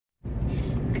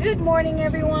Good morning,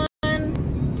 everyone.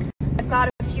 I've got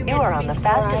a few minutes. You are on the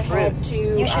fastest route.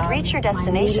 You should reach your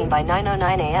destination by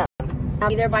 9:09 a.m. I'll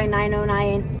be there by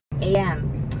 9:09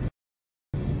 a.m.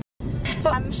 So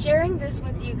I'm sharing this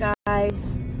with you guys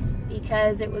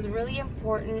because it was really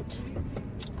important.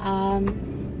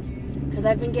 Because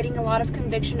I've been getting a lot of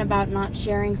conviction about not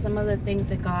sharing some of the things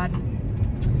that God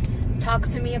talks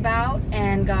to me about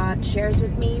and God shares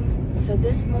with me. So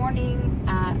this morning,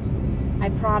 I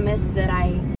promise that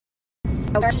I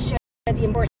will start to share the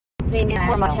important things that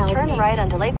He tells me. Turn right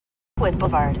onto Lakewood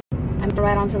Boulevard. I'm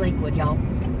right onto Lakewood, y'all.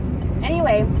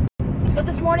 Anyway, so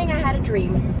this morning I had a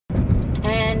dream,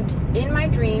 and in my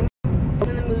dream, I was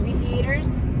in the movie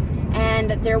theaters,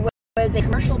 and there was a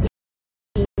commercial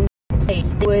being played.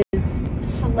 It was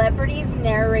celebrities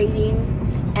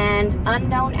narrating and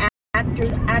unknown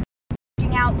actors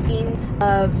acting out scenes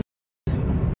of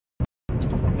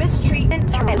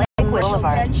mistreatment or racial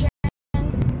tension. I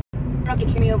don't know if you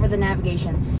can hear me over the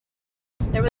navigation.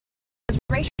 There was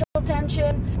racial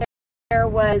tension. There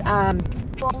was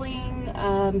bullying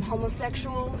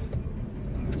homosexuals.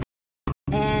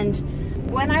 And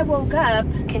when I woke up,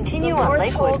 continue on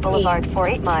Lakewood Boulevard for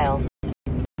 8 miles.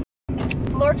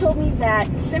 The Lord told me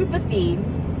that sympathy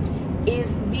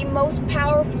is the most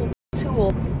powerful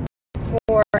tool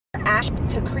for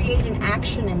to create an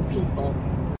action in people.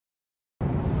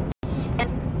 And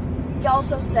He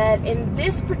also said in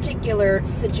this particular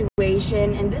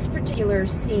situation, in this particular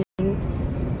scene,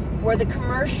 where the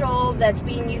commercial that's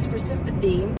being used for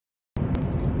sympathy,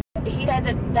 He said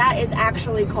that that is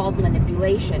actually called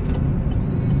manipulation.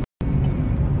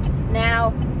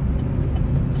 Now,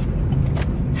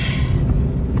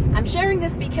 I'm sharing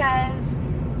this because,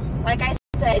 like I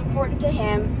said, it's important to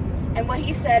Him, and what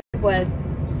He said was,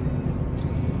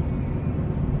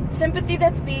 sympathy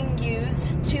that's being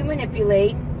used to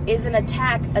manipulate is an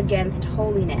attack against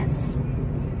holiness.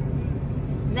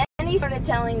 Then He started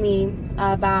telling me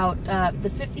about the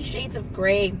 50 Shades of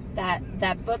Grey,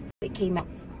 that book that came out.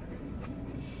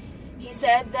 He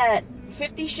said that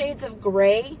 50 Shades of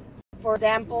Grey, for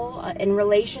example, in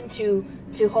relation to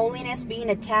holiness being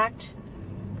attacked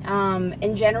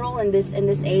in general in this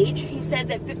age, he said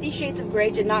that 50 Shades of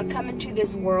Grey did not come into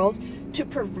this world to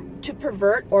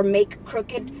pervert or make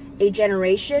crooked a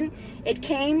generation. It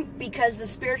came because the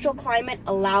spiritual climate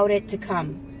allowed it to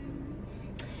come.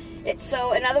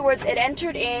 So, in other words, it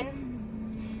entered in.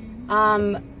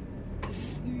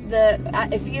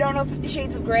 If you don't know 50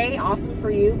 Shades of Grey, awesome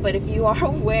for you. But if you are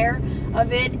aware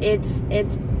of it, it's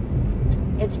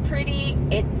pretty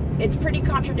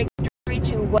contradictory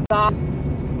to what God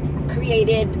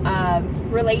created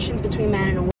relations between man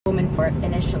and a woman for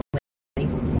initially.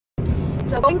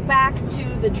 So going back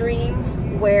to the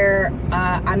dream where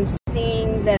I'm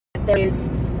seeing that there is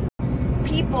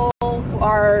people who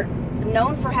are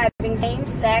known for having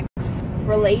same-sex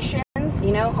relations,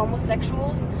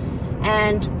 homosexuals,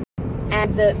 and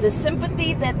the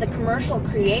sympathy that the commercial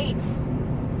creates,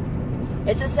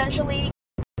 it's essentially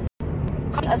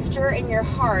a stir in your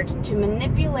heart to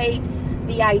manipulate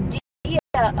the idea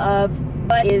of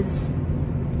what is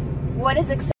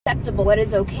acceptable, what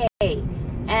is okay.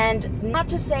 And not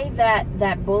to say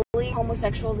that bullying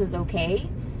homosexuals is okay,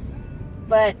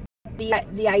 but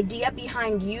the idea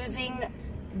behind using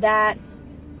that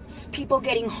people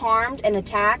getting harmed and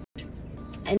attacked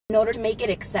in order to make it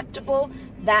acceptable,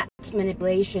 that's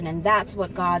manipulation, and that's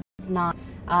what God's not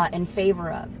in favor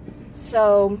of.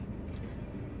 So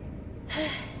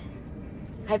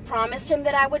I promised Him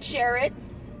that I would share it,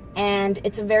 and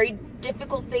it's a very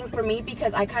difficult thing for me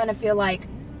because I kind of feel like,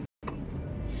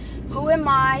 who am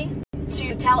I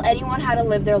to tell anyone how to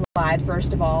live their lives,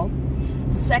 first of all?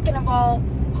 Second of all,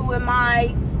 who am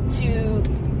I to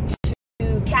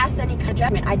cast any kind of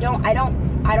judgment? I don't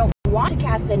want to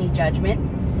cast any judgment.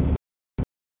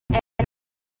 And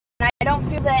I don't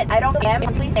feel that I am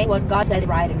completely saying what God says is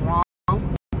right and wrong.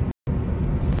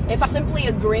 If I'm simply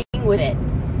agreeing with it.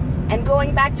 And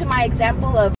going back to my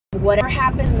example of whatever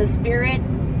happens in the spirit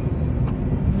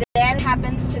then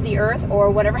happens to the earth, or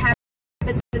whatever happens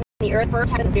in the earth first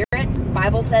happens in the spirit. The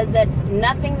Bible says that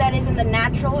nothing that is in the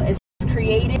natural is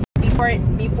created before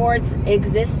it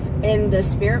exists in the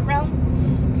spirit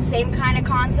realm. Same kind of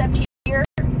concept here.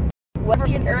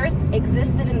 Whatever in earth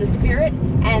existed in the spirit,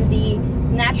 and the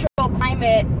natural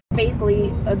climate,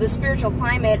 basically the spiritual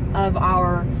climate of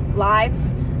our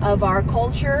lives, of our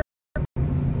culture,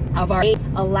 of our age,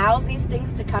 allows these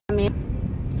things to come in.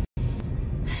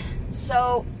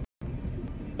 So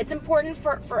it's important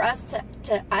for us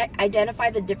to identify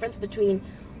the difference between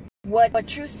what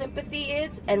true sympathy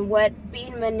is and what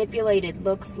being manipulated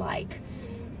looks like.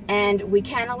 And we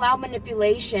can't allow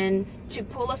manipulation to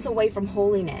pull us away from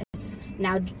holiness.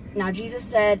 Now Jesus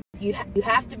said you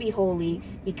have to be holy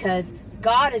because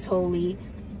God is holy.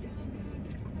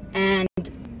 And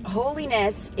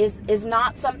holiness is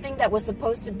not something that was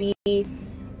supposed to be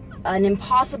an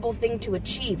impossible thing to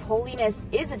achieve. Holiness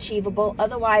is achievable.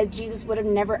 Otherwise, Jesus would have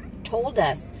never told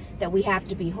us that we have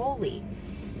to be holy.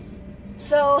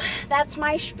 So that's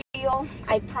my spiel.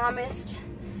 I promised.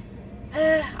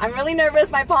 I'm really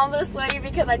nervous. My palms are sweaty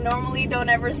because I normally don't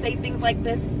ever say things like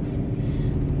this.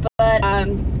 But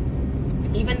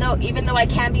even though I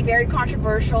can be very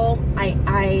controversial,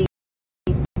 I'm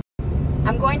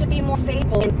going to be more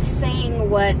faithful in saying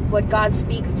what God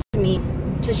speaks to me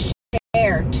to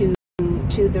share to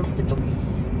the rest of you.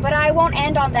 But I won't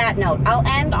end on that note. I'll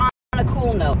end on a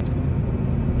cool note.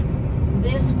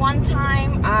 This one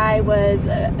time I was,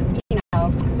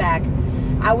 back,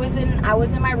 I was in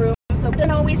my room. So it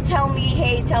doesn't always tell me,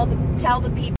 hey, tell the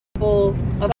people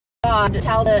of God,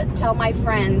 tell my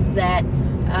friends that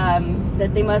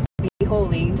that they must be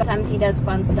holy. Sometimes he does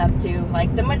fun stuff too.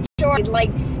 Like the majority,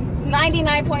 like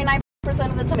 99.9%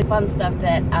 of the time, fun stuff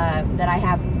that I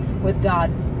have with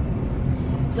God.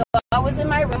 So I was in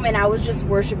my room and I was just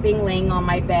worshiping, laying on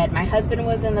my bed. My husband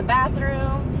was in the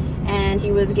bathroom and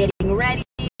he was getting ready.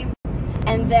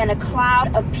 And then a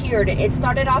cloud appeared. It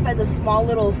started off as a small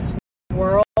little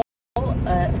swirl,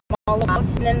 and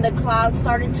then the cloud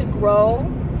started to grow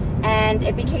and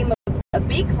it became a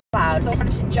big cloud. So I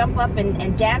started to jump up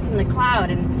and dance in the cloud.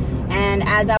 And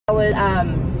as I was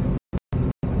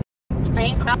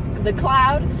playing the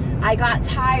cloud, I got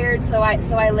tired. So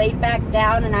I laid back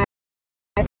down and I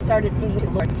started singing to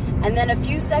the Lord. And then a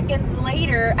few seconds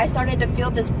later, I started to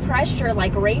feel this pressure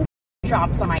like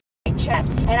raindrops on my chest.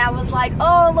 And I was like,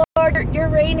 oh Lord, you're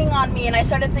raining on me. And I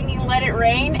started singing Let It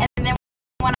Rain. And then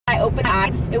when I opened my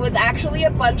eyes, it was actually a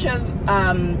bunch of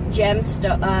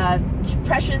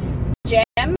precious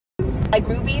gems, like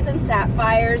rubies and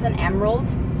sapphires and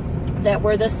emeralds that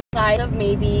were the size of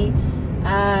maybe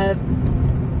a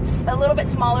little bit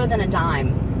smaller than a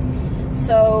dime.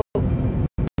 So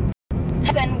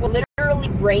heaven will literally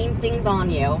rain things on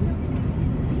you.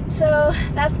 So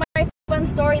that's my fun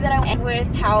story that I want to end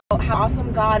with, how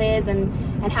awesome God is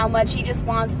and how much he just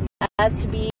wants us to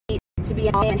be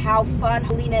and how fun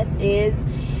holiness is.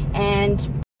 And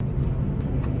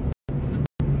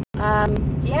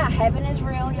yeah, heaven is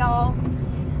real, y'all.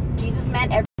 Jesus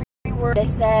meant every word they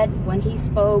said when he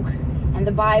spoke, and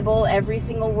the Bible, every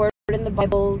single word in the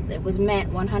Bible, it was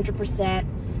meant 100%.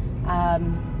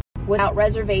 Without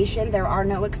reservation. There are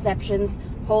no exceptions.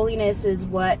 Holiness is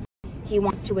what he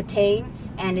wants to attain,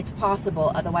 and it's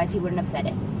possible. Otherwise, he wouldn't have said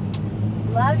it.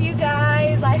 Love you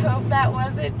guys. I hope that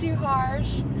wasn't too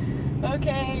harsh.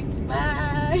 Okay,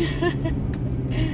 bye.